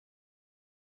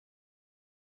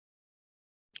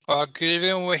All right, good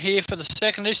evening. We're here for the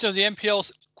second edition of the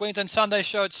NPL's Queensland Sunday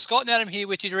Show. It's Scott and Adam here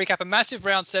with you to recap a massive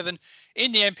round 7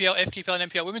 in the NPL, FQPL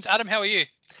and NPL Women's. Adam, how are you?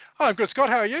 Hi, I'm good, Scott.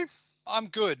 How are you? I'm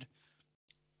good.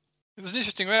 It was an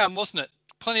interesting round, wasn't it?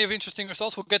 Plenty of interesting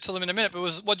results. We'll get to them in a minute, but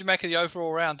what did you make of the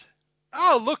overall round?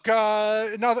 Oh, look,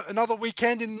 another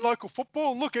weekend in local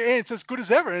football. Look, it's as good as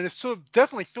ever, and it's sort of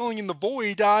definitely filling in the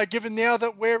void, given now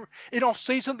that we're in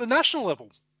off-season at the national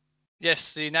level.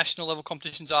 Yes, the national level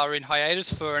competitions are in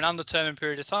hiatus for an undetermined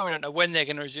period of time. We don't know when they're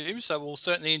going to resume, so we'll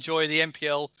certainly enjoy the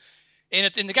NPL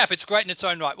in the gap. It's great in its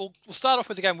own right. We'll start off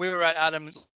with the game we were at,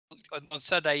 Adam, on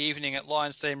Saturday evening at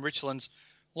Lions team Richlands.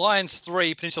 Lions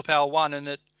 3, Peninsula Power 1,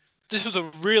 and this was a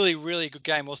really, really good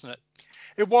game, wasn't it?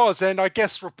 It was, and I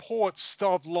guess reports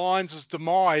of Lions'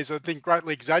 demise, I think,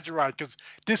 greatly exaggerated, because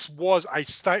this was a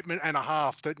statement and a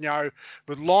half that,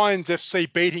 with Lions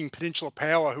FC beating Peninsula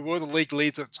Power, who were the league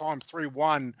leads at the time,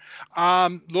 3-1.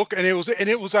 Look, and it was a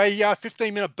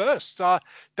 15-minute burst. That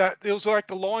it was like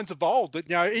the Lions of old.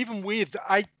 That even with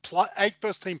eight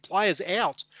first-team players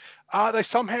out, they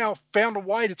somehow found a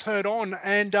way to turn on,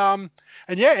 and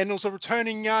it was a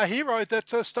returning hero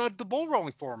that started the ball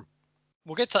rolling for him.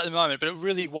 We'll get to that in a moment, but it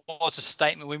really was a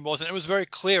statement win, wasn't it? It was very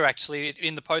clear, actually,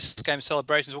 in the post-game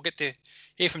celebrations. We'll get to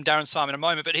hear from Darren Simon in a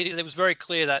moment, but it was very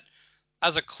clear that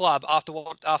as a club, after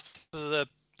the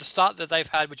start that they've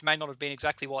had, which may not have been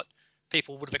exactly what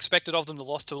people would have expected of them, the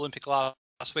loss to Olympic last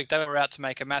week, they were out to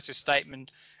make a massive statement,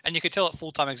 and you could tell at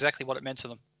full time exactly what it meant to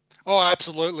them. Oh,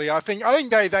 absolutely. I think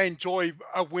they enjoy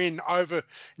a win over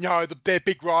their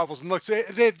big rivals. And look,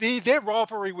 their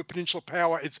rivalry with Peninsula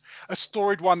Power is a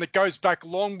storied one that goes back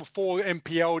long before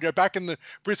NPL, back in the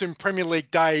Brisbane Premier League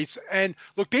days. And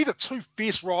look, these are two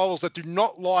fierce rivals that do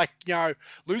not like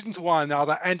losing to one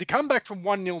another. And to come back from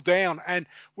 1-0 down, and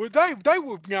they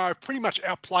were pretty much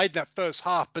outplayed in that first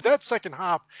half. But that second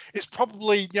half is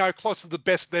probably close to the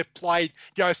best they've played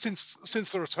since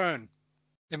the return.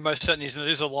 It most certainly is. It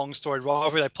is a long storied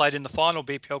rivalry. They played in the final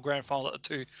BPL Grand Final that the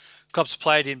two clubs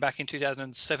played in back in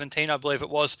 2017, I believe it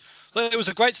was. It was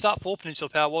a great start for Peninsula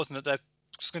Power, wasn't it? They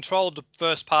controlled the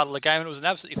first part of the game, and it was an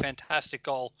absolutely fantastic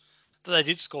goal that they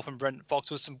did score from Brendan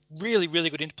Fox with some really, really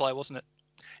good interplay, wasn't it?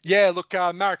 Yeah, look,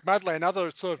 Marek Madley,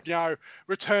 another sort of,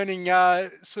 returning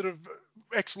sort of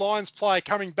ex-Lions player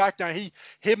coming back.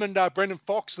 Him and Brendan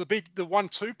Fox, the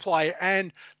 1-2 play,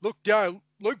 and look,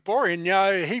 Luke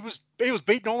Borean, he was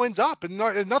beating all ends up, and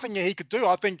nothing he could do.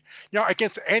 I think,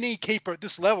 against any keeper at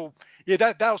this level,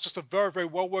 that was just a very, very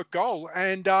well-worked goal,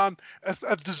 and a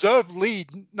deserved lead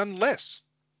nonetheless.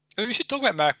 We should talk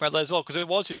about Marek Madley as well, because it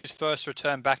was his first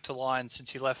return back to Lions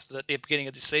since he left at the beginning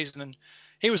of the season, and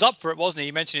he was up for it, wasn't he?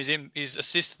 You mentioned his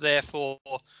assist there for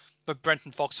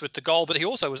Brendan Fox with the goal, but he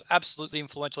also was absolutely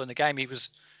influential in the game. He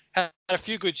had a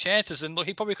few good chances, and look,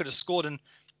 he probably could have scored. And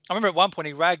I remember at one point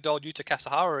he ragdolled Yuta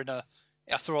Kasahara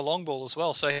through a long ball as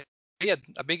well, so he had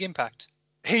a big impact.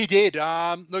 He did.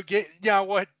 Look,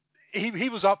 what? He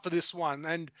was up for this one,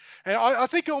 and I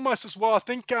think almost as well. I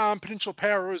think Peninsula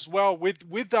Power as well with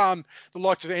the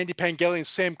likes of Andy Pangeli and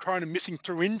Sam Cronin missing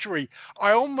through injury.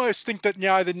 I almost think that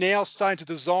they're now starting to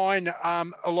design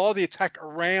a lot of the attack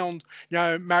around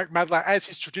Marek Madler as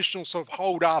his traditional sort of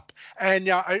hold up, and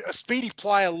a speedy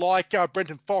player like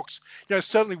Brendan Fox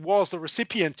certainly was the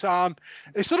recipient.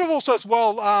 It's sort of also as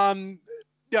well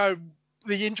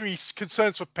the injury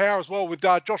concerns for Power as well, with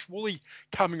Josh Woolley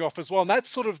coming off as well. And that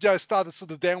sort of started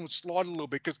sort of downward slide a little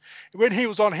bit, because when he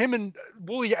was on, him and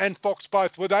Woolley and Fox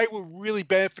both, they were really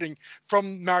benefiting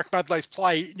from Marek Madley's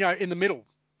play, in the middle.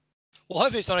 Well,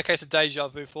 hopefully it's not a case of deja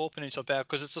vu for Peninsula Power,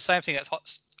 because it's the same thing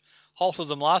that's halted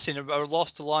them last year. A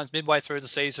loss to Lions midway through the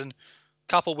season,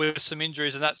 coupled with some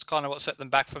injuries, and that's kind of what set them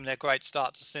back from their great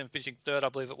start to them finishing third, I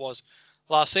believe it was,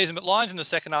 last season. But Lions in the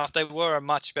second half, they were a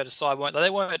much better side, weren't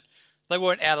they? They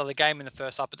weren't out of the game in the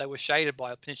first half, but they were shaded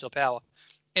by Peninsula Power.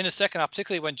 In the second half,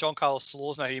 particularly when John Carlos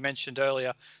Salorzano, who you mentioned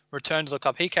earlier, returned to the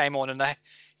club, he came on, and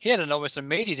he had an almost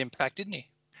immediate impact, didn't he?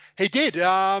 He did.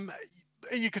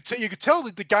 You could tell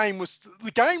that the game was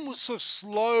sort of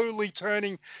slowly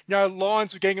turning.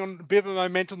 Lions were getting on a bit of a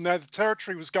momentum. The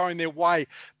territory was going their way.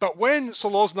 But when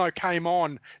Solorzano came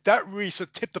on, that really sort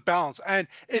of tipped the balance. And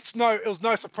it was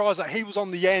no surprise that he was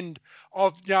on the end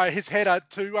of his header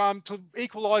to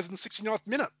equalise in the 69th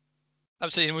minute.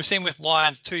 Absolutely, and we've seen with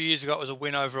Lions 2 years ago it was a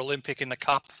win over Olympic in the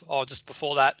Cup, or just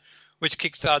before that, which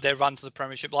kickstarted their run to the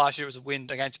Premiership. Last year it was a win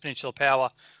against Peninsula Power,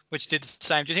 which did the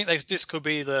same. Do you think this could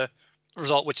be the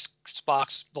result which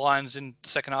sparks Lions in the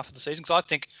second half of the season? Because I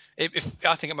think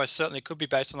it most certainly could be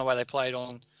based on the way they played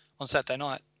on Saturday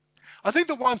night. I think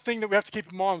the one thing that we have to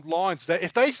keep in mind with Lions is that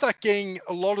if they start getting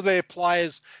a lot of their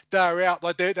players that are out,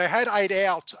 like they had 8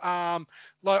 out,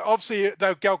 like obviously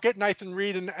they'll get Nathan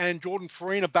Reed and Jordan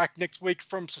Farina back next week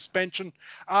from suspension.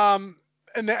 And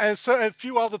so a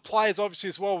few other players, obviously,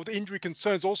 as well, with injury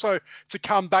concerns also to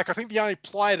come back. I think the only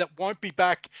player that won't be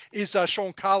back is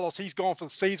Sean Carlos. He's gone for the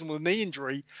season with a knee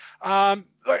injury.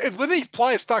 When these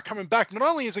players start coming back, not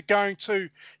only is it going to,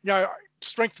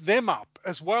 strengthen them up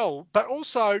as well, but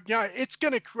also, it's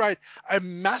going to create a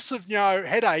massive,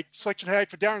 selection headache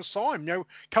for Darren Syme,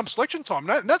 come selection time.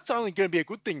 And that's only going to be a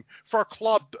good thing for a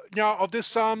club, of this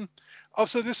size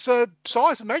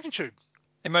and magnitude.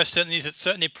 It most certainly is. It's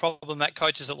certainly a problem that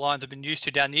coaches at Lions have been used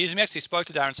to down the years. And we actually spoke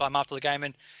to Darren Syme after the game,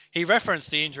 and he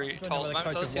referenced the injury.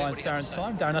 Darren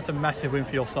Syme. Darren, that's a massive win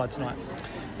for your side tonight.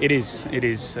 It is.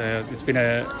 It's been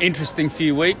an interesting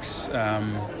few weeks.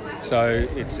 So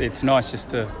it's nice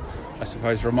just to, I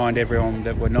suppose, remind everyone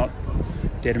that we're not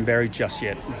dead and buried just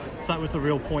yet. So that was the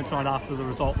real point tonight after the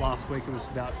result last week. It was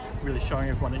about really showing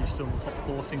everyone that you're still in the top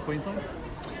force in Queensland.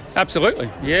 Absolutely,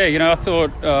 yeah. I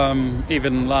thought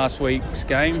even last week's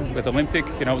game with Olympic,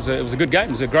 it was a good game.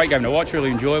 It was a great game to watch, really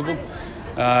enjoyable.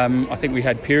 I think we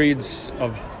had periods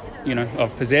of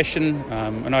possession,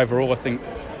 and overall, I think,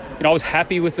 I was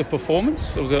happy with the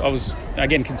performance. I was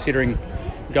again considering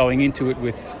going into it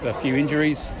with a few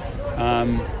injuries.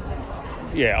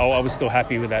 I was still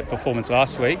happy with that performance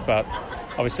last week, but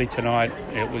obviously tonight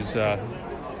it was a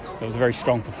very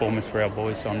strong performance for our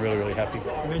boys, so I'm really, really happy.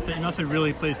 You must be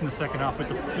really pleased in the second half with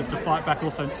the fight back,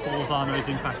 also Solozano's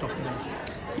impact off the bench.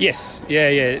 Yes,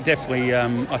 yeah, definitely.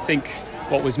 I think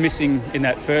what was missing in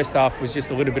that first half was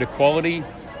just a little bit of quality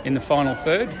in the final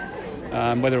third,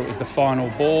 whether it was the final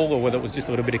ball or whether it was just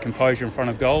a little bit of composure in front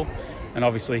of goal. And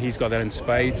obviously he's got that in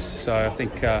spades, so I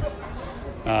think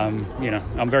I'm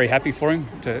very happy for him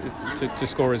to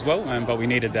score as well, but we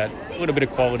needed that little bit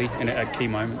of quality at key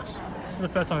moments. This is the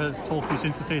first time it's talked to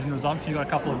since the season resumption. You've got a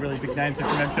couple of really big names from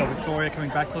MPL Victoria coming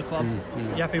back to the club.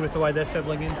 You happy with the way they're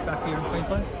settling in back here in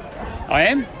Queensland? I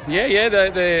am, yeah.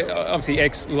 They're obviously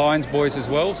ex-Lions boys as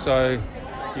well, so,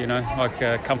 like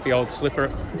a comfy old slipper,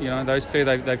 those two,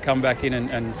 they've come back in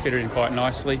and fitted in quite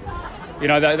nicely.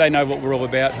 They know what we're all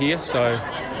about here, so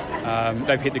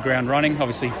they've hit the ground running.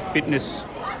 Obviously, fitness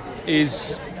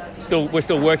is we're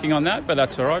still working on that, but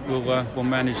that's all right. We'll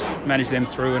manage them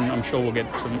through, and I'm sure we'll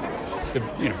get some,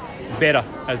 better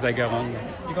as they go on.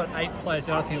 You've got 8 players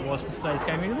out, I think it was, for today's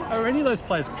game. Are any of those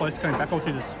players close to coming back?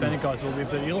 Obviously, the suspended guys will be,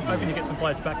 but you're hoping to get some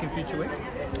players back in future weeks?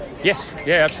 Yes,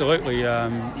 yeah, absolutely.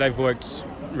 They've worked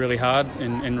really hard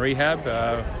in rehab.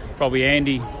 Probably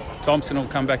Andy Thompson will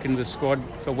come back into the squad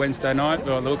for Wednesday night,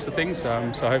 by the looks of things.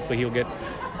 So hopefully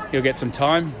he'll get some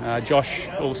time. Josh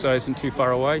also isn't too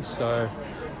far away, so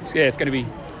it's going to be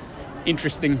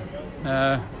interesting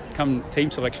come team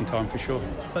selection time for sure.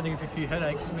 So I think it's a few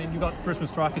headaches. I mean, you've got Brisbane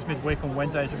Strikers midweek on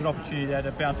Wednesday. It's a good opportunity there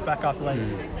to bounce back after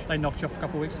they knocked you off a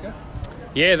couple of weeks ago.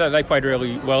 Yeah, they played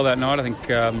really well that night. I think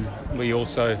we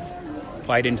also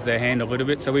played into their hand a little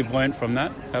bit, so we've learned from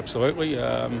that, absolutely.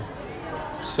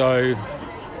 So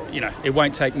it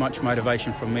won't take much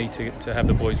motivation from me to have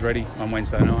the boys ready on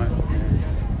Wednesday night.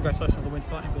 Congratulations on the win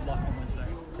tonight and good luck on Wednesday.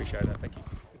 Appreciate that, thank you.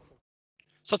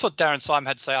 So that's what Darren Syme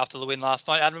had to say after the win last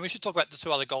night. Adam, we should talk about the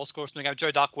 2 other goal scorers in the game.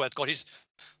 Joe Duckworth got his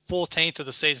 14th of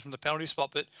the season from the penalty spot,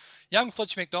 but young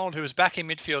Fletcher McDonald, who was back in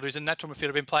midfield, who's a natural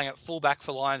midfielder, been playing at full-back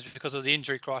for Lions because of the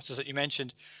injury crisis that you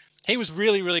mentioned. He was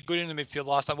really, really good in the midfield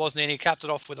last night, wasn't he? And he capped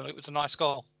it off with a nice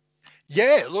goal.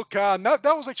 Yeah, look, that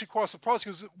was actually quite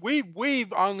surprising because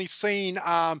we've only seen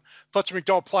Fletcher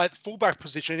McDonald play at the fullback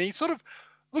position. He sort of,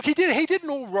 look, he did an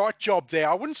all right job there.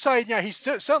 I wouldn't say, he's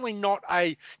certainly not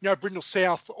a, Brindle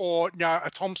South or, a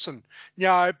Thompson,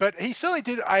 but he certainly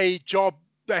did a job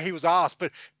that he was asked.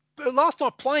 But last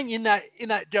night playing in that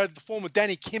the form of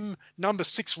Danny Kim number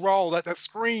 6 role, that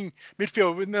screen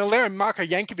midfield, with allowing Marko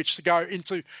Jankovic to go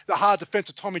into the hard defence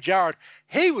of Tommy Jarrett,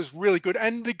 he was really good.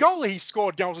 And the goal that he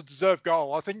scored, was a deserved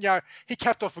goal. I think, he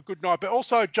capped off a good night. But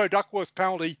also Joe Duckworth's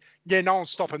penalty, no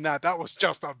one's stopping that. That was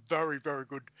just a very, very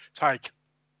good take.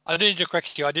 I need to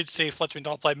correct you. I did see Fletcher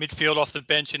McDonald play midfield off the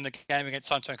bench in the game against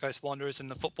Sunshine Coast Wanderers in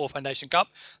the Football Foundation Cup.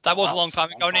 That was a long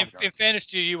time ago. And in fairness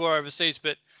to you were overseas,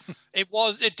 but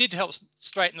it did help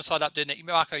straighten the side up, didn't it?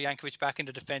 Marko Jankovic back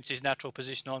into defence, his natural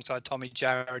position alongside Tommy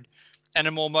Jarrett, and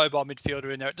a more mobile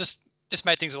midfielder in there. It just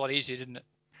made things a lot easier, didn't it?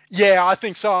 Yeah, I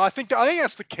think so. I think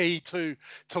that's the key to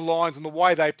Lions and the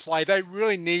way they play. They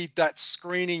really need that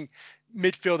screening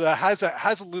midfielder that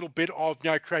has a little bit of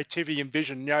creativity and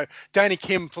vision. Danny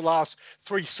Kim for the last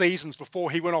 3 seasons before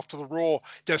he went off to the Raw,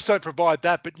 so provide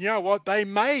that. But you know what, they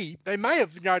may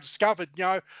have discovered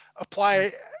a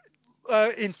player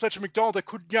in Fletcher McDonald that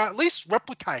could at least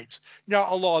replicate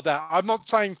a lot of that. I'm not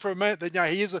saying for a minute that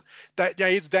he is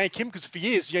Danny Kim, because for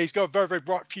years he's got a very, very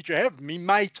bright future ahead of him. He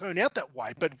may turn out that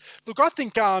way, but look, I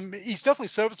think he's definitely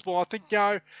serviceable. I think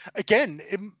again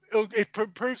it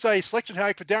proves a selection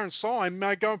tag for Darren Syme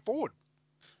going forward.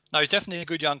 No, he's definitely a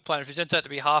good young player. If he turns out to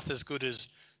be half as good as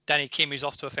Danny Kim, he's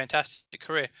off to a fantastic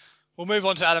career. We'll move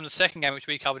on to Adam, the second game which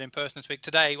we covered in person this week.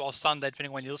 Today, or Sunday, depending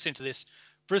on when you listen to this,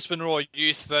 Brisbane Roar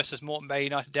Youth versus Moreton Bay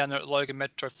United down there at Logan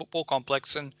Metro Football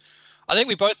Complex. And I think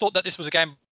we both thought that this was a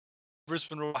game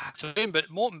Brisbane Roar had to win,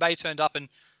 but Moreton Bay turned up and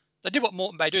they did what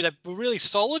Moreton Bay do. They were really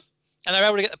solid and they were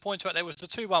able to get the points right. There was the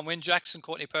 2-1 win. Jackson,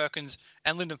 Courtney Perkins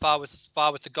and Lyndon Farr with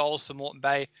the goals for Moreton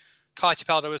Bay. Kai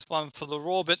Tapaldo with one for the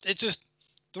Roar, but the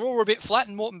Roar were a bit flat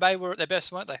and Moreton Bay were at their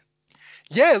best, weren't they?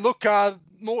 Yeah, look, the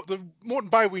Moreton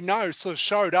Bay we know sort of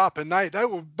showed up and they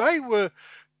got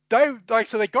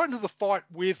into the fight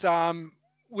with the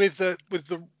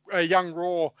young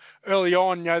Roar early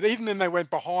on. Even then they went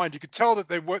behind. You could tell that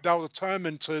they were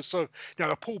determined to sort of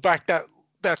to pull back that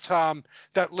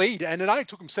lead, and it only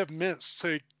took them 7 minutes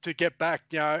to get back.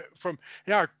 From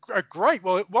a great,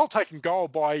 well taken goal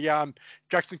by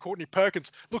Jackson Courtney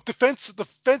Perkins. Look, the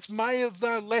defense may have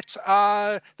let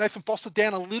Nathan Foster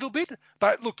down a little bit,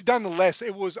 but look, nonetheless,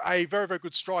 it was a very, very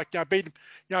good strike. Beat him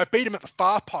at the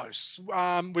far post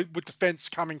with defense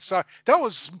coming. So that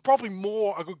was probably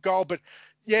more a good goal, but.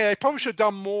 Yeah, they probably should have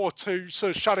done more to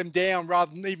sort of shut him down rather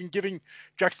than even giving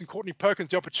Jackson Courtney Perkins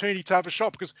the opportunity to have a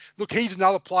shot, because, look, he's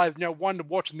another player, one to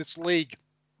watch in this league.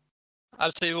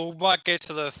 Absolutely. We might get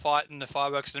to the fight and the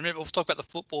fireworks in a minute. We'll talk about the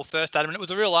football first, Adam. And it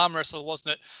was a real arm wrestle,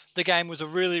 wasn't it? The game was a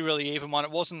really, really even one. It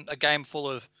wasn't a game full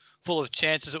of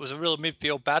chances. It was a real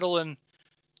midfield battle and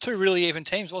 2 really even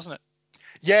teams, wasn't it?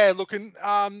 Yeah, look, and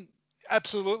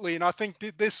absolutely. And I think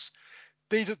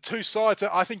these are 2 sides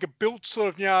that I think are built sort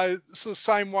of the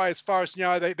same way as far as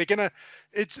they're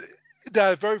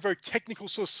very, very technical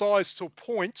sort of sides to a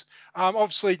point.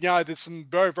 Obviously, there's some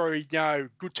very, very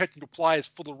good technical players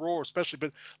for the Roar especially.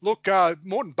 But look,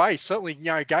 Moreton Bay certainly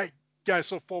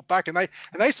sort of fought back and they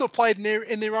sort of played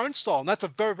in their own style, and that's a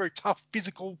very, very tough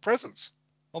physical presence.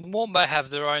 Well, Moreton Bay have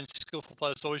their own skillful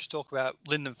players, so we should talk about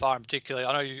Lyndon Farr in particular.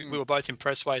 I know we were both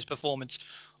impressed by his performance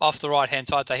off the right-hand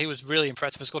side. So he was really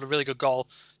impressive. He scored a really good goal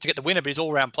to get the winner, but his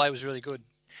all-round play was really good.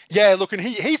 Yeah, look, and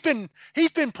he's been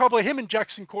probably, him and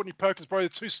Jackson Courtney Perkins, probably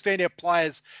the 2 standout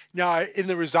players, in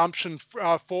the resumption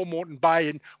for Moreton Bay.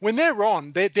 And when they're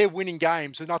on, they're winning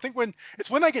games. And I think when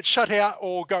they get shut out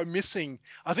or go missing,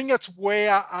 I think that's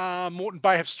where Moreton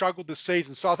Bay have struggled this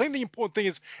season. So I think the important thing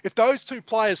is if those 2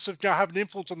 players sort of have an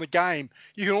influence on the game,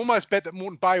 you can almost bet that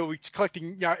Moreton Bay will be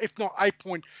collecting, if not 8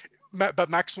 point, but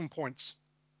maximum points.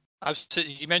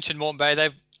 Absolutely. You mentioned Moreton Bay.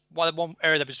 One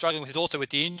area they've been struggling with is also with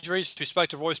the injuries. We spoke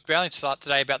to Royce Brownlee to start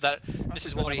today about that. This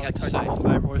is what he had to say.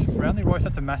 Royce Brownlee. Royce,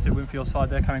 that's a massive win for your side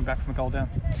there, coming back from a goal down.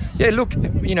 Yeah, look, to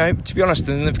be honest,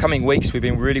 in the coming weeks we've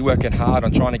been really working hard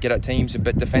on trying to get at teams,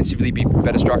 but defensively be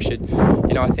better structured.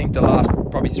 I think the last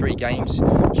probably 3 games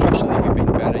structurally we've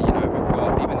been better. We've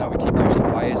got, even though we keep losing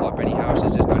players like Benny Harris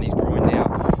has just done his groin now.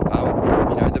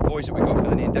 The boys that we got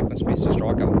filling in, Declan Smith's a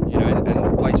striker,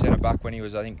 and played centre back when he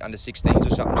was, I think, under 16s or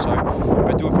something. So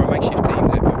we're doing for a makeshift team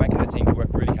that we're making the team to work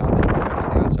really hard to try and break us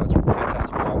down. So it's a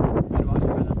fantastic goal.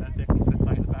 Declan Smith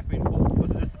playing in the back wing, or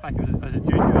was it just the fact he was as a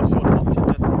junior, a sort of option?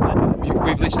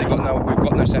 We've literally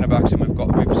got no centre backs, and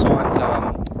we've signed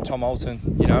Tom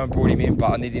Alton, and brought him in,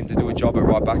 but I needed him to do a job at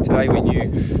right back today. We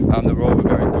knew the Roar were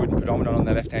very good and predominant on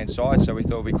the left-hand side, so we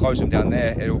thought if we close them down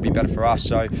there, it'll be better for us.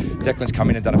 So Declan's come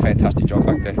in and done a fantastic job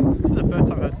back there. This is the first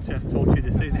time I've had a chance to talk to you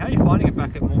this season. How are you finding it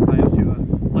back at Moreton Bay? As you're a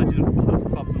legend of the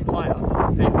club as a player, how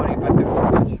are you finding it back there so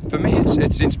much? For me,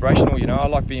 it's inspirational. I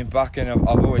like being back, and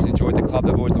I've always enjoyed the club.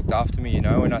 They've always looked after me,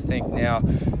 and I think now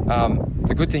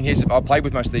the good thing is I played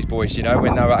with most of these boys,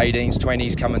 when they were 18s,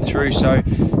 20s coming through, so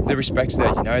the respect's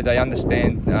there. They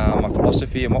understand my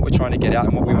philosophy and what we're trying to get out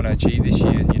and what we want to achieve this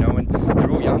year, and they're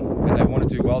all young and they want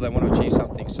to do well, they want to achieve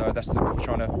something, so that's what we're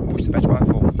trying to push the benchmark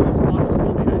for.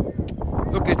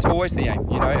 Look, it's always the aim,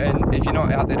 and if you're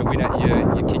not out there to win it,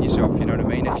 you're kidding yourself, you know what I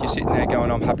mean? If you're sitting there going,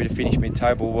 I'm happy to finish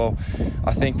mid-table, well,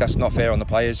 I think that's not fair on the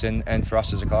players and for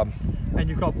us as a club. How And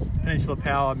you've got Peninsula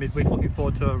Power midweek. Looking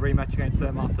forward to a rematch against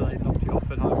them after they knocked you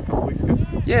off at home a couple of weeks ago.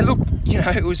 Yeah, look,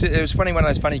 it was funny, one of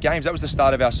those funny games. That was the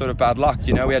start of our sort of bad luck.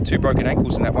 We had 2 broken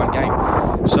ankles in that one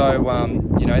game. So,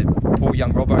 poor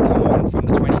young Robbo come on from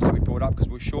the 20s that we brought up because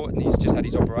we were short, and he's just had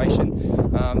his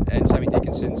operation. And Sammy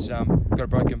Dickinson's got a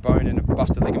broken bone and a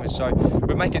busted ligament. So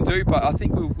we're making do, but I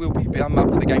think we'll be up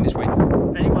for the game this week.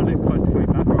 Anyone who's close to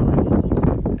coming back, or are they all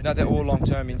long-term? No, they're all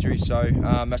long-term injuries. So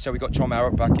that's how we got Tom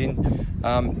Arrett back in,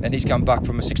 and he's come back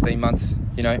from a 16-month,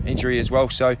 injury as well.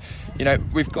 So,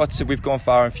 we've gone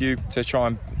far and few to try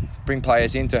and bring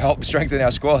players in to help strengthen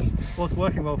our squad. Well, it's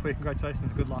working well for you.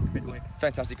 Congratulations. Good luck midweek.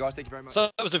 Fantastic, guys. Thank you very much. So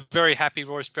that was a very happy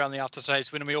Royce Brownlee after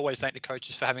today's win, and we always thank the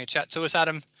coaches for having a chat to us.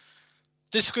 Adam,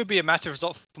 this could be a massive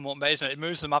result for Moreton Bay, isn't it? It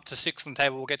moves them up to 6th on the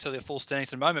table. We'll get to their full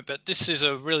standings in a moment, but this is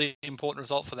a really important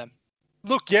result for them.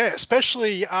 Look, yeah,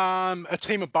 especially a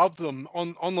team above them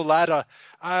on the ladder.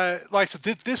 Like I said,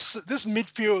 this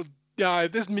midfield,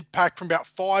 this mid-pack from about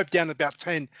 5 down to about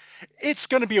 10, it's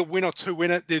going to be a win or two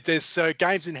in it. There's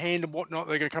games in hand and whatnot.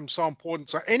 They're going to come so important.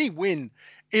 So any win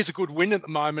is a good win at the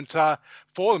moment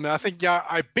for them. And I think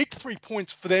a big 3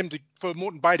 points for them for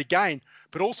Moreton Bay to gain,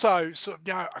 but also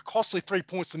a costly 3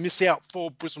 points to miss out for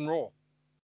Brisbane Roar.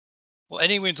 Well,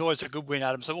 any win's always a good win,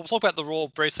 Adam. So we'll talk about the Roar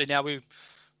briefly now.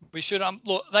 We should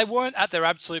look. They weren't at their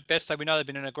absolute best. We know they've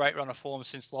been in a great run of form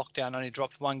since lockdown. Only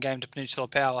dropped 1 game to Peninsula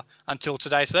Power until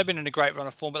today, so they've been in a great run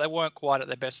of form. But they weren't quite at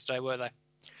their best today, were they?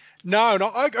 No. And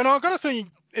I've got a thing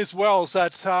as well is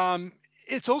that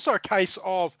it's also a case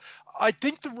of I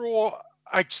think the Raw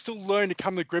are still learning to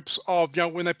come to grips of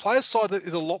when they play a side that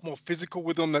is a lot more physical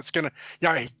with them, that's going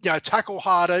to tackle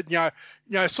harder,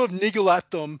 sort of niggle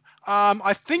at them.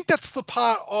 I think that's the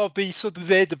part of the sort of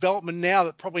their development now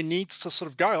that probably needs to sort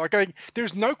of go. Like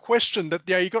there's no question that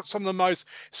you got some of the most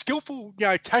skillful,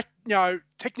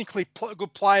 technically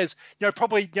good players,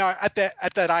 probably at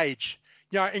that age.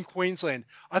 In Queensland.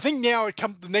 I think now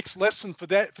the next lesson for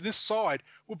this side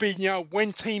will be,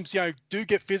 when teams, do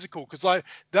get physical, because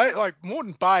like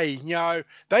Moreton Bay,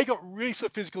 they got really so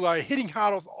physical, hitting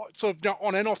hard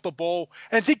on and off the ball,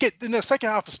 and did get in the second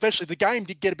half especially. The game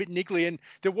did get a bit niggly, and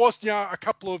there was, a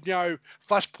couple of,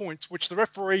 flash points which the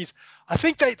referees, I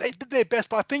think they did their best,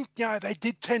 but I think, they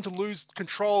did tend to lose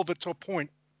control of it to a point.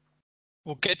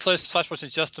 We'll get to those flash points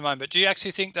in just a moment. But do you actually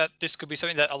think that this could be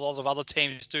something that a lot of other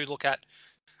teams do look at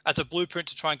as a blueprint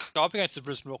to try and go up against the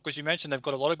Brisbane Roar? Because you mentioned they've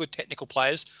got a lot of good technical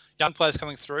players, young players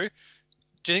coming through.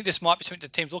 Do you think this might be something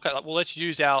that teams look at? Like, well, let's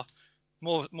use our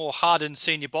more hardened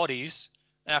senior bodies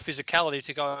and our physicality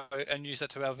to go and use that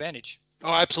to our advantage.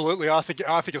 Oh, absolutely. I think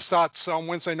it starts on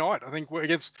Wednesday night. I think we're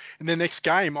against in their next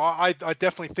game. I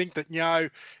definitely think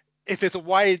that if there's a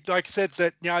way, like I said,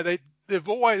 that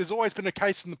there's always been a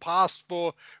case in the past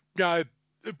for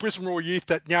Brisbane Roar youth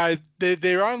that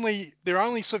they're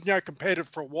only sort of competitive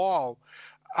for a while,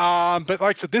 but like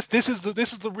I said, this is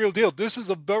the real deal. This is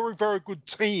a very, very good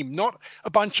team, not a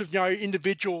bunch of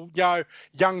individual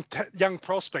young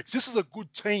prospects. This is a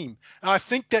good team, and I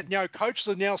think that coaches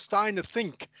are now starting to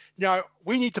think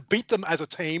we need to beat them as a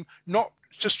team, not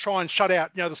just try and shut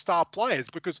out the star players,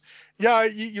 because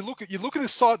you look at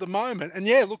this side at the moment, and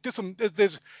look,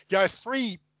 there's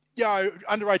 3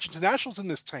 underage internationals in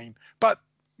this team, but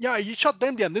you shut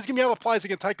them down, there's gonna be other players that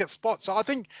can take that spot. So I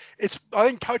think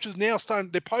coaches now the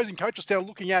opposing coaches now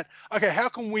looking at, okay, how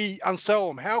can we unsell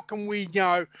them? How can we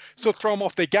sort of throw them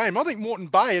off their game? I think Moreton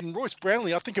Bay and Royce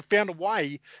Brownlee, I think, have found a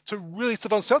way to really sort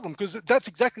of unsettle them, because that's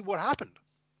exactly what happened.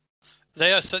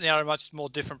 They are certainly a much more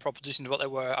different proposition to what they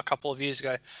were a couple of years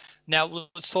ago. Now,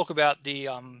 let's talk about the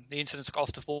incidents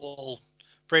off the ball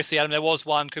briefly, Adam. There was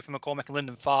one, Cooper McCormack and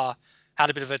Lyndon Farr had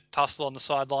a bit of a tussle on the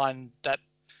sideline, that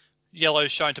yellow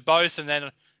shown to both, and then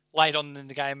late on in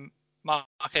the game,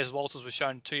 Marquez Walters was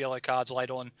shown 2 yellow cards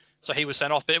late on, so he was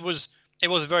sent off. But it was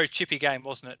a very chippy game,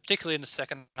 wasn't it? Particularly in the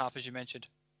second half, as you mentioned.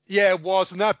 Yeah, it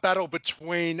was, and that battle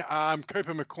between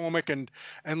Cooper McCormack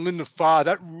and Lyndon Farr,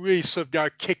 that really sort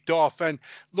of kicked off. And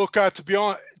look, to be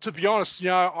honest,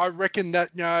 I reckon that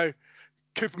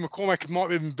Cooper McCormack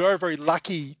might have been very, very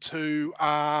lucky to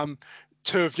have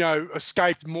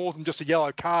escaped more than just a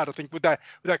yellow card. I think with that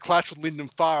clash with Lyndon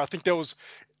Farr, I think there was.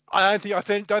 I don't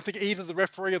think either the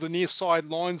referee or the near side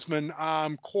linesman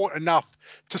caught enough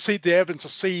to see the evidence to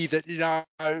see that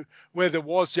where there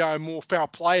was more foul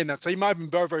play in that. So he may have been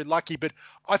very, very lucky. But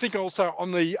I think also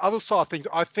on the other side of things,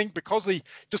 I think because the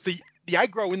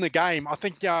aggro in the game, I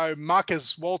think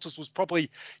Marcus Walters was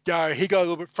probably he got a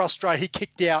little bit frustrated. He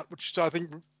kicked out, which I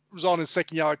think was on his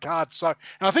second yellow card. So, and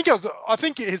I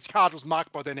think his card was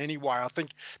marked by then anyway. I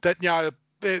think that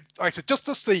like I said, just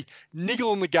the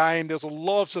niggle in the game. There's a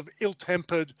lot of sort of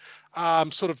ill-tempered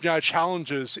sort of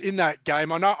challenges in that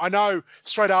game. I know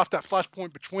straight after that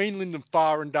flashpoint between Lyndon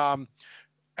Farr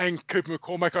and Cooper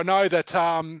McCormack, I know that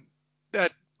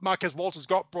that Marquez Walters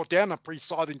got brought down on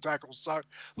pre-scything tackles. So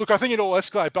look, I think it all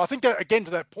escalated. But I think that, again,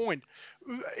 to that point,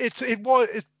 it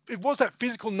was that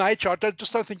physical nature. I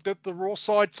just don't think that the Raw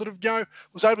side sort of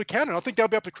was able to counter it. I think they'll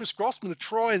be up to Chris Grossman to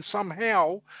try and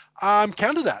somehow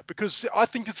counter that, because I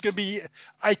think it's going to be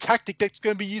a tactic that's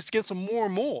going to be used against them more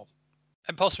and more.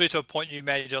 And possibly to a point you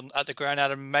made at the ground,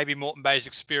 Adam, maybe Moreton Bay's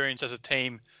experience as a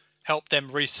team helped them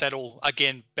resettle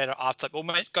again better after that.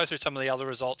 We'll go through some of the other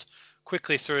results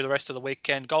quickly through the rest of the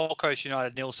weekend. Gold Coast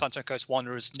United 0, Sunshine Coast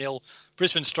Wanderers 0,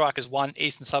 Brisbane Strikers 1,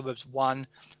 Eastern Suburbs 1,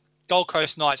 Gold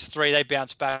Coast Knights 3. They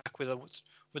bounced back with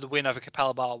a win over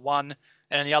Capalaba 1,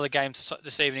 and in the other games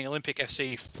this evening, Olympic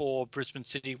FC 4, Brisbane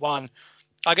City 1.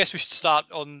 I guess we should start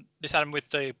on this, Adam, with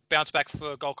the bounce back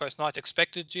for Gold Coast Knights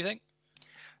expected, do you think?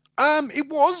 It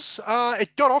was.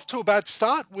 It got off to a bad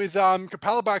start with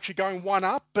Capalaba actually going 1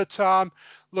 up, but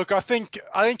look, I think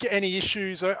any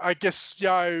issues, I guess,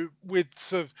 with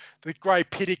sort of the Gray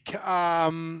Pittock,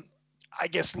 I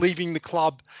guess, leaving the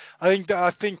club, I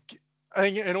think,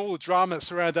 and all the drama that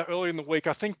surrounded that early in the week,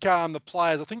 I think the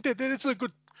players, I think it's a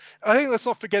good. I think let's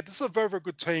not forget this is a very, very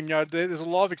good team. There's a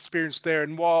lot of experience there,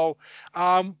 and while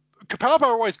Capalaba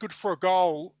are always good for a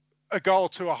goal or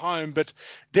two at home, but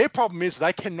their problem is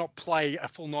they cannot play a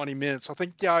full 90 minutes. I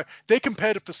think they're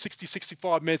competitive for 60,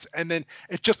 65 minutes, and then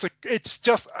it's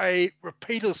just a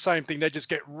repeat of the same thing. They just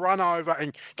get run over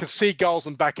and concede goals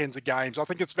in back ends of games. I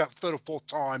think it's about the third or fourth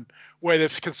time where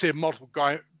they've conceded multiple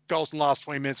goals in the last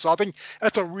 20 minutes. So I think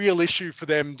that's a real issue for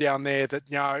them down there that,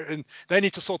 and they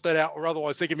need to sort that out, or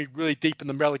otherwise they're going to be really deep in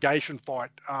the relegation fight.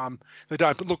 They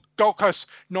don't. But look, Gold Coast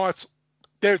Knights,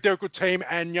 they're a good team,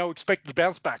 and expected to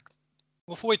bounce back.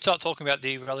 Before we start talking about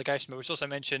the relegation, but we should also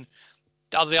mention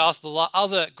the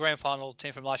other grand final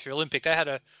team from last year, Olympic. They had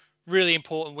a really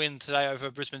important win today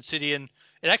over Brisbane City, and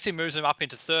it actually moves them up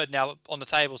into third now on the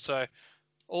table. So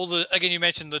again, you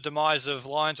mentioned the demise of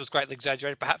Lions was greatly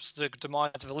exaggerated. Perhaps the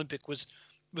demise of Olympic was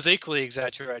equally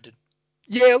exaggerated.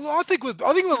 Yeah, I think with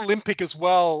Olympic as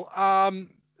well,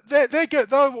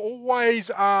 they're always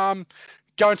going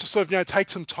to sort of take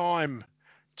some time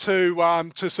to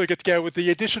sort of get together. With the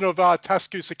addition of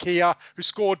Tasku Sakia, who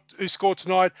scored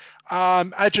tonight,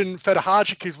 Ajin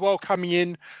Fetahajic as well coming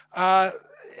in. There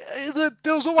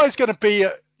was always going to be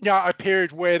a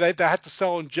period where they had to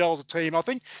sell and gel as a team. I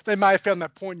think they may have found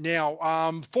that point now.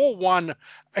 4-1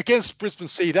 against Brisbane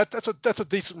City. That's a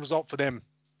decent result for them,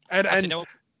 and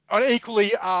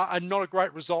equally not a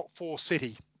great result for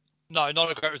City. No,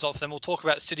 not a great result for them. We'll talk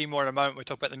about City more in a moment. We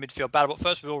talk about the midfield battle, but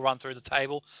first we'll run through the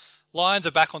table. Lions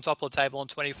are back on top of the table on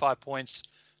 25 points,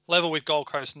 level with Gold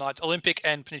Coast Knights. Olympic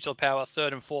and Peninsula Power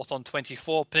third and fourth on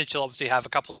 24. Peninsula obviously have a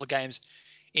couple of games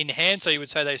in hand, so you would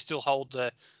say they still hold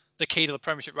the key to the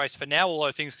premiership race for now,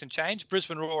 although things can change.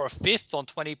 Brisbane Roar are fifth on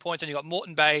 20 points, and you've got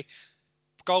Moreton Bay,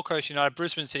 Gold Coast United,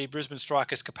 Brisbane City, Brisbane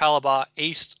Strikers, Capalaba,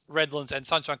 East, Redlands, and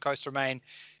Sunshine Coast remain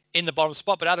in the bottom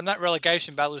spot. But Adam, that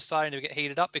relegation battle is starting to get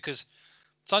heated up because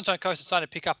Sunshine Coast is starting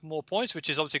to pick up more points, which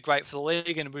is obviously great for the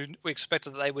league, and we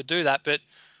expected that they would do that. But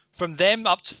from them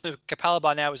up to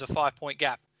Capalaba now is a 5-point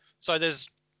gap. So there's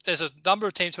a number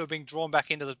of teams who are being drawn back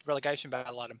into the relegation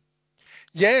battle, Adam.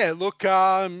 Yeah, look,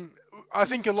 I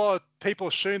think a lot of people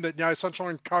assume that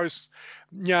Sunshine Coast,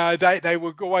 they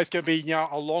were always going to be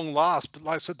a long last, but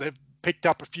like I said, they've picked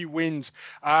up a few wins,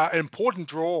 an important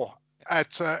draw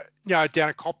at down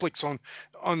at Complex on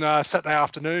Saturday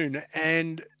afternoon,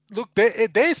 and look,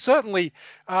 they're certainly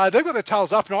they've got their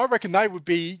tails up, and I reckon they would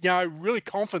be really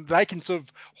confident they can sort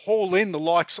of haul in the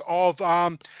likes of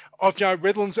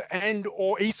Redlands and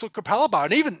or East or Capalaba,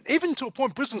 and even to a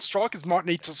point, Brisbane Strikers might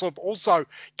need to sort of also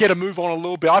get a move on a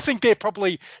little bit. I think they're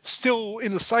probably still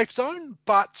in the safe zone,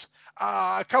 but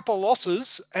a couple of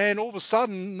losses, and all of a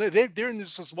sudden they're in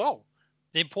this as well.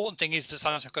 The important thing is the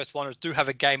Sunshine Coast Wanderers do have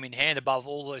a game in hand above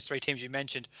all those three teams you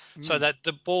mentioned, so that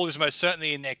the ball is most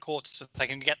certainly in their court. So if they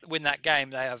can win that game,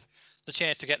 they have the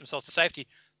chance to get themselves to safety.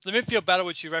 The midfield battle,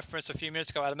 which you referenced a few minutes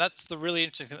ago, Adam, that's the really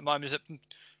interesting thing at the moment, is that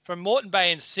from Moreton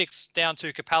Bay in 6th down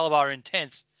to Capalaba in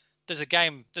 10th,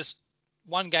 there's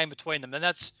one game between them, and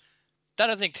that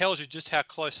I think tells you just how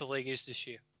close the league is this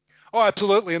year. Oh,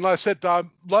 absolutely. And like I said,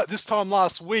 like this time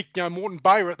last week, Moreton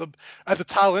Bay were at the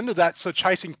tail end of that, so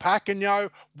chasing pack, and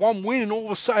one win, and all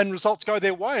of a sudden results go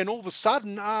their way, and all of a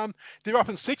sudden they're up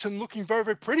in 6 and looking very,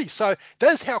 very pretty. So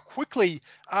that's how quickly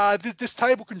this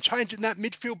table can change in that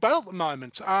midfield battle at the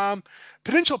moment.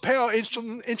 Peninsula Power,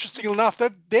 interesting enough,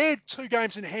 their 2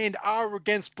 games in hand are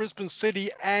against Brisbane City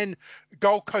and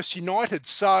Gold Coast United.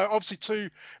 So obviously 2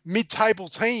 mid-table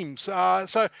teams.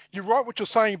 So you're right what you're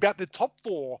saying about the top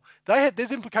 4.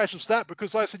 There's implications to that,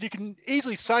 because like I said, you can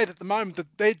easily say that at the moment that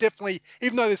they're definitely,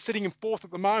 even though they're sitting in 4th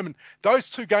at the moment,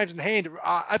 those 2 games in hand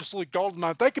are absolutely golden.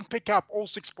 Moment. They can pick up all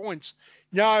 6 points,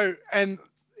 and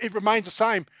it remains the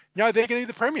same. They're going to be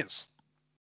the premiers.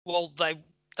 Well,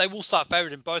 they will start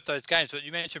favourite in both those games, but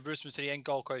you mentioned Brisbane City and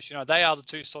Gold Coast. They are the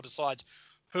 2 sort of sides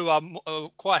who are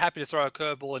quite happy to throw a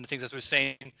curveball into things, as we've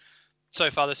seen so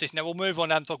far this season. Now we'll move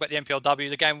on and talk about the NPLW.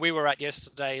 The game we were at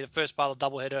yesterday, the first part of the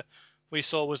doubleheader we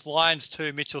saw was Lions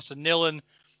 2, Mitchelton 0. And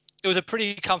it was a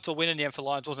pretty comfortable win in the end for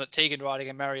Lions, wasn't it? Tegan Riding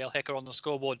and Marielle Hecker on the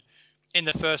scoreboard in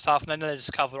the first half, and then they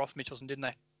just covered off Mitchelton, didn't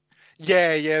they?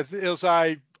 Yeah. It was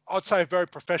I'd say a very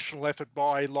professional effort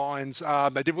by Lions.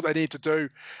 They did what they needed to do.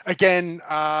 Again,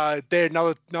 they're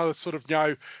another sort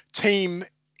of team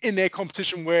in their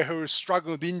competition who are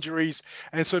struggling with injuries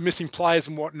and so missing players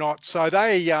and whatnot. So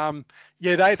they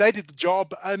did the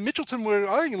job. Mitchelton were,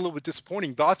 I think, a little bit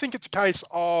disappointing, but I think it's a case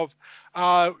of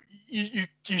you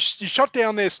shut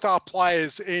down their star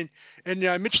players, and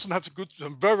Mitchelton have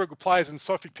some very, very good players in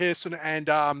Sophie Pearson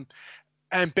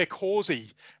and Beck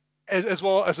Horsey, as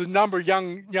well as a number of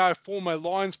young former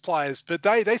Lions players, but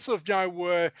they sort of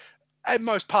were at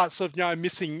most parts sort of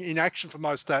missing in action for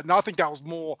most of that, and I think that was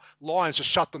more Lions just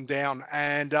shut them down.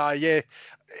 And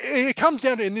it comes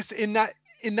down to in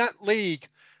that league.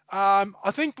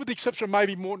 I think with the exception of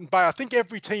maybe Moreton Bay, I think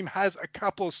every team has a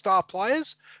couple of star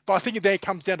players, but I think it then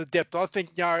comes down to depth. I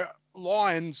think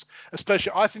Lions,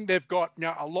 especially, I think they've got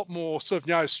a lot more sort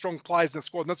of strong players in the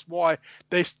squad, and that's why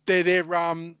they're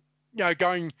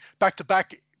going back to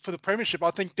back for the premiership.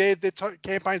 I think their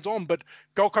campaign's on, but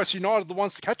Gold Coast United are the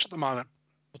ones to catch at the moment.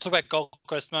 We'll talk about Gold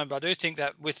Coast in a moment, but I do think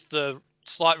that with the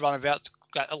slight run of outs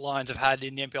that Lions have had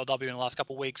in the NPLW in the last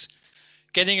couple of weeks,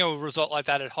 getting a result like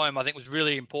that at home, I think, was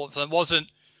really important for them. It wasn't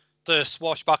the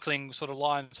swashbuckling sort of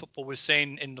Lions football we've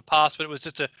seen in the past, but it was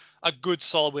just a good,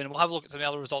 solid win. We'll have a look at some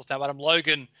other results now. Adam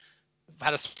Logan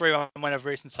had a 3-1 win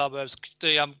over Eastern Suburbs.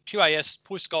 The QAS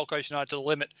pushed Gold Coast United to the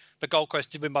limit, but Gold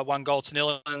Coast did win by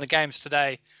 1-0. And in the games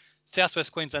today, South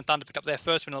West Queensland Thunder picked up their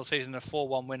first win of the season, a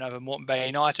 4-1 win over Moreton Bay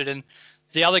United. And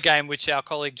the other game, which our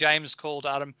colleague James called,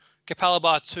 Adam,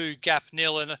 Capalaba 2, Gap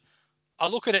 0. And I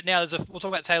look at it now, we'll talk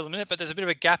about the table in a minute, but there's a bit of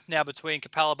a gap now between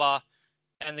Capalaba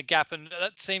and the Gap. And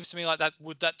that seems to me like that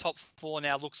top 4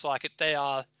 now looks like it. They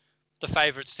are the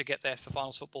favourites to get there for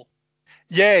finals football.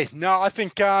 Yeah, no, I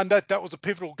think that was a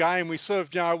pivotal game. We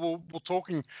sort of, we're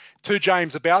talking to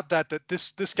James about that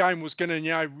this game was going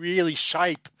to, really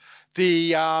shape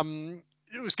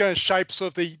it was going to shape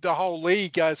sort of the whole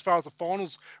league as far as the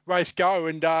finals race go.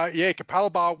 And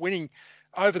Capalaba winning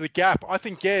over the Gap. I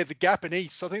think, the Gap and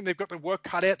East, I think they've got the work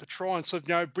cut out to try and sort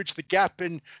of, bridge the gap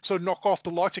and sort of knock off the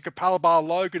likes of Capalaba,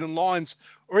 Logan and Lions,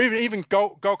 or even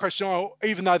Gold Coast United,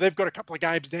 even though they've got a couple of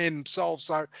games in hand themselves.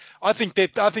 So I think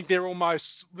they're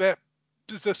almost,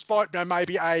 despite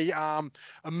maybe a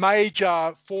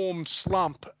major form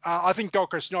slump, I think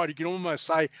Gold Coast United, you can almost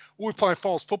say, we're playing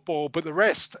finals football, but the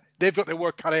rest, they've got their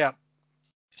work cut out.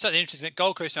 It's something interesting that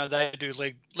Gold Coast United, they do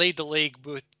lead the league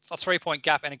with a 3-point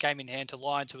gap and a game in hand to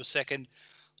Lions, who are second.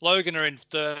 Logan are in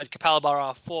third, Capalaba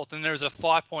are fourth, and there is a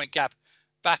 5-point gap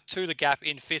back to the Gap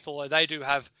in fifth, although they do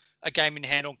have a game in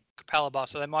hand on Capalaba,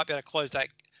 so they might be able to close that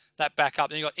back up.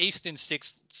 Then you've got East in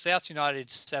sixth, South United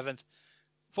seventh,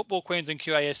 Football Queensland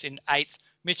QAS in 8th,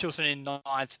 Mitchelton in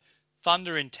 9th,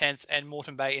 Thunder in 10th, and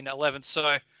Moreton Bay in 11th.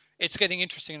 So it's getting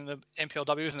interesting in the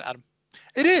NPLW, isn't it, Adam?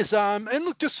 It is. And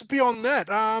look, just beyond that,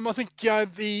 I think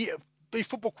the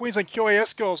Football Queensland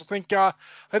QAS girls, I think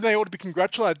they ought to be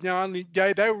congratulated.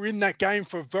 They were in that game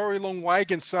for a very long way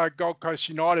against Gold Coast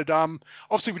United.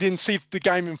 Obviously, we didn't see the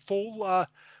game in full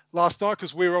last night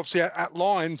because we were obviously at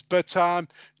Lions. But to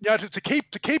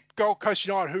keep Gold Coast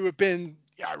United, who have been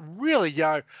really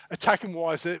attacking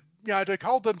wise, to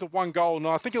hold them to 1 goal, and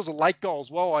I think it was a late goal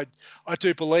as well. I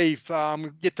do believe.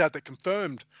 Get that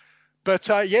confirmed. But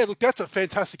look, that's a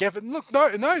fantastic effort. And look,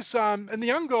 and the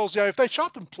young girls, if they show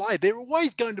up and play, they're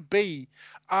always going to be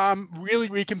really,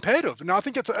 really competitive. And I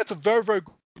think that's a very, very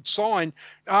good sign.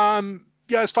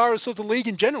 as far as sort of the league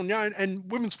in general,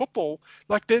 and women's football,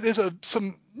 like there's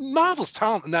some marvelous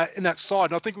talent in that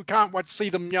side, and I think we can't wait to see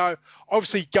them,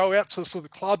 obviously go out to sort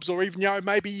of the clubs, or even,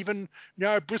 maybe even,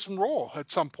 Brisbane Roar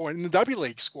at some point in the W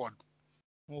League squad.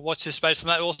 Well, watch this space, and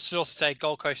that also say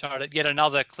Gold Coast United yet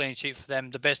another clean sheet for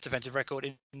them, the best defensive record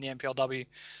in the NPLW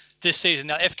this season.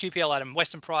 Now FQPL, Adam,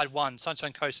 Western Pride 1,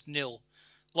 Sunshine Coast 0,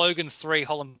 Logan 3,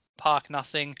 Holland Park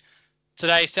nothing.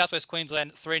 Today, Southwest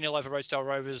Queensland 3-0 over Rosedale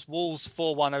Rovers, Wolves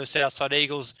 4-1 over Southside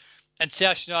Eagles, and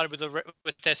South United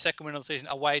with their second win of the season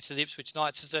away to the Ipswich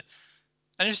Knights. It's an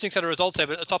interesting set of results there,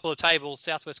 but at the top of the table,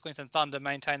 Southwest Queensland Thunder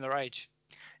maintain their edge.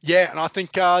 Yeah, and I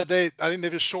think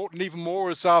they've just shortened even more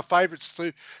as favourites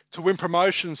to win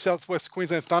promotion, Southwest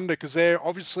Queensland Thunder, because they're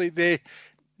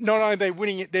not only they're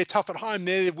winning it, they're tough at home,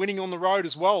 they're winning on the road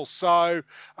as well. So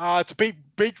to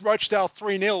beat Rochdale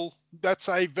 3-0, that's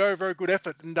a very, very good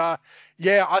effort. And I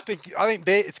think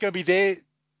it's going to be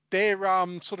their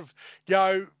sort of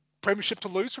premiership to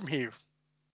lose from here.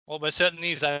 Well, there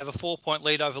certainly is. They have a 4-point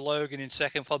lead over Logan in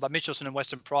second, followed by Mitchelson and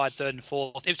Western Pride third and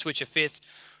fourth, Ipswich are fifth,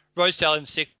 Rosedale in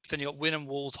sixth, and you've got Wynnum,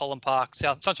 Wolves, Holland Park,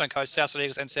 Sunshine Coast, Southside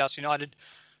Eagles, and South United.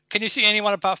 Can you see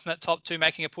anyone apart from that top two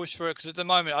making a push for it? Because at the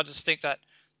moment, I just think that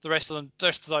the rest of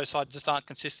those sides just aren't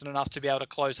consistent enough to be able to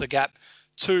close the gap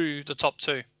to the top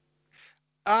two.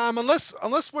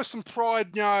 Unless Western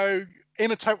Pride,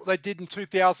 imitate what they did in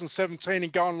 2017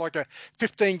 and go on like a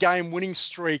 15-game winning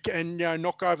streak and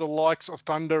knock over the likes of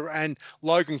Thunder and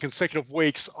Logan consecutive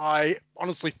weeks, I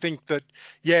honestly think that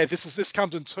this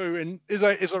comes in two and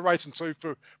is a race in two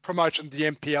for promotion to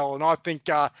the NPL. And I think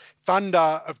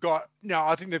Thunder have got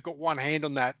I think they've got one hand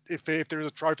on that if there is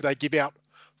a trophy they give out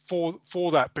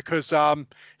for that, because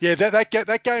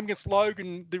that game against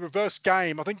Logan, the reverse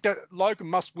game, I think that Logan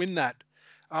must win that.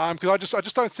 Because I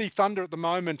just don't see Thunder at the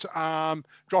moment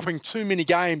dropping too many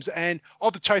games, and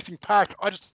of the chasing pack, I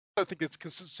just don't think there's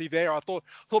consistency there. I thought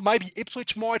maybe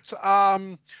Ipswich might be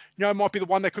the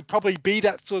one that could probably be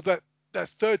that sort of that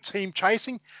third team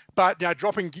chasing, but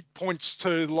dropping points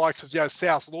to the likes of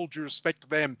South, with all due respect to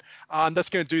them, that's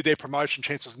going to do their promotion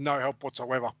chances no help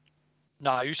whatsoever.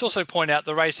 No, you should also point out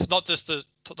the race is not just the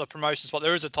promotion spot.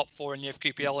 There is a top four in the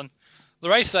FQPL, and the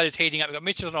race that is heating up. We've got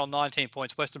Mitchelton on 19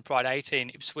 points, Western Pride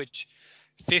 18, Ipswich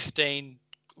 15,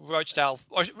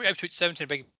 Ipswich 17,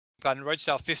 beg your pardon,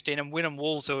 Rosedale 15, and Wynnum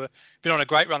Wolves, who have been on a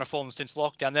great run of form since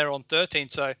lockdown, they're on 13.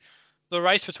 So the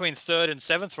race between third and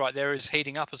seventh right there is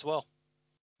heating up as well.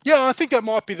 Yeah, I think that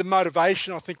might be the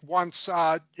motivation. I think once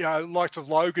likes of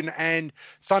Logan and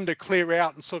Thunder clear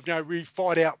out and sort of really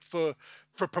fight out for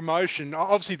promotion,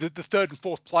 obviously the third and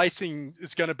fourth placing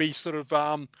is going to be sort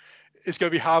of is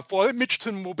going to be hard for. I think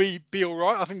Mitchelton will be all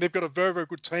right. I think they've got a very, very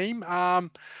good team.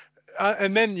 And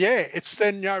then it's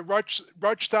then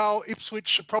Rochdale,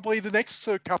 Ipswich, probably the next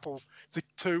couple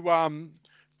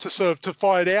to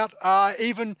fight it out.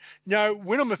 Even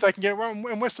Wynnum, if they can get around,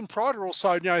 and Western Pride are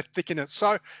also thick in it.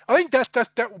 So I think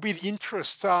that will be the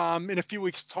interest in a few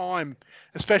weeks' time,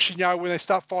 especially when they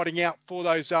start fighting out for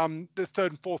those the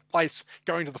third and fourth place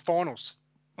going to the finals.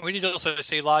 We did also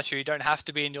see last year you don't have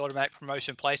to be in the automatic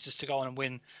promotion places to go on and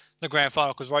win the grand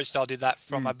final, because Rosedale did that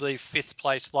from, I believe, fifth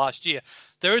place last year.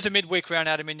 There is a midweek round,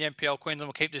 Adam, in the NPL. Queensland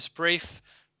will keep this brief.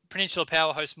 Peninsula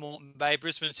Power hosts Moreton Bay,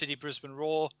 Brisbane City, Brisbane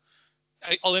Roar,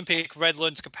 Olympic,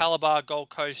 Redlands, Capalaba, Gold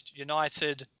Coast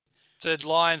United,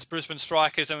 Lions, Brisbane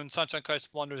Strikers, and Sunshine Coast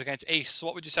Wanderers against East. So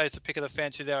what would you say is the pick of the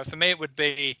fancy there? For me, it would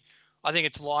be, I think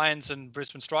it's Lions and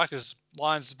Brisbane Strikers.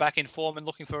 Lions back in form and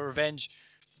looking for revenge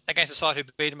against the side who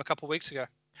beat them a couple of weeks ago.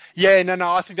 Yeah,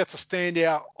 no, I think that's a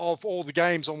standout of all the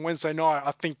games on Wednesday night.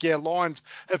 I think, Lions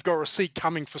have got a receipt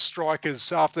coming for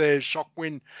Strikers after their shock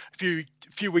win a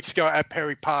few weeks ago at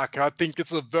Perry Park. I think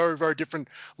it's a very, very different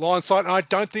Lions side, and I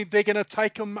don't think they're going to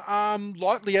take them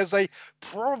lightly, as they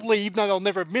probably, even though they'll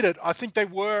never admit it, I think they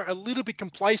were a little bit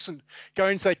complacent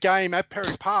going into that game at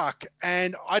Perry Park,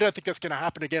 and I don't think that's going to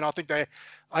happen again. I think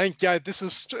this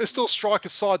is still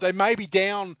Strikers' side. They may be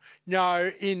down,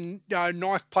 in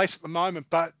ninth place at the moment,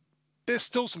 but there's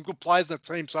still some good players in that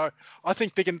team. So I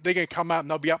think they're going to come out and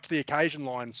they'll be up for the occasion,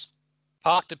 Lions.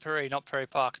 Park de Perry, not Perry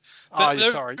Park.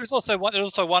 Sorry. There's also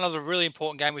one other really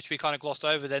important game which we kind of glossed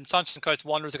over then. Sunshine Coast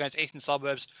Wanderers against Eastern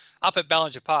Suburbs up at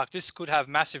Ballinger Park. This could have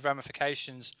massive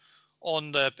ramifications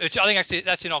which I think actually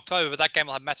that's in October, but that game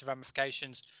will have massive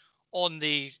ramifications on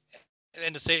the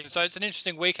end of the season. So it's an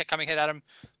interesting week coming ahead, Adam.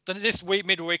 This week,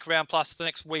 midweek round plus the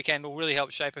next weekend will really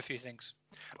help shape a few things.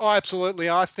 Oh, absolutely.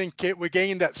 I think we're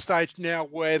getting that stage now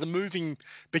where the moving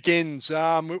begins.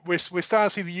 We're starting to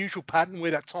see the usual pattern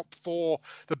where that top four,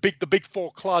 the big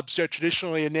four clubs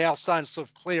traditionally are now starting to sort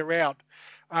of clear out.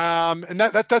 And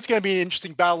that's going to be an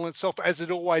interesting battle in itself, as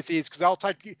it always is, because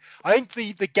I think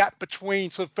the gap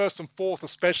between sort of first and fourth,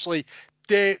 especially,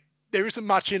 there isn't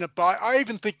much in it. But I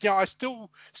even think, I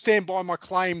still stand by my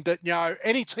claim that,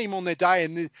 any team on their day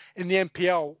in the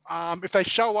NPL, if they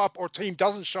show up or a team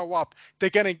doesn't show up, they're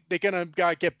gonna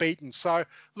go get beaten. So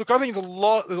look, I think there's a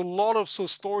lot of sort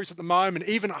of stories at the moment,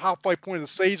 even at halfway point of the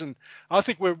season. I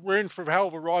think we're in for a hell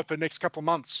of a ride for the next couple of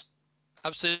months.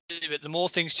 Absolutely, but the more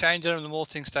things change and the more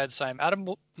things stay the same. Adam,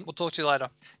 we'll talk to you later.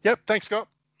 Yep, thanks, Scott.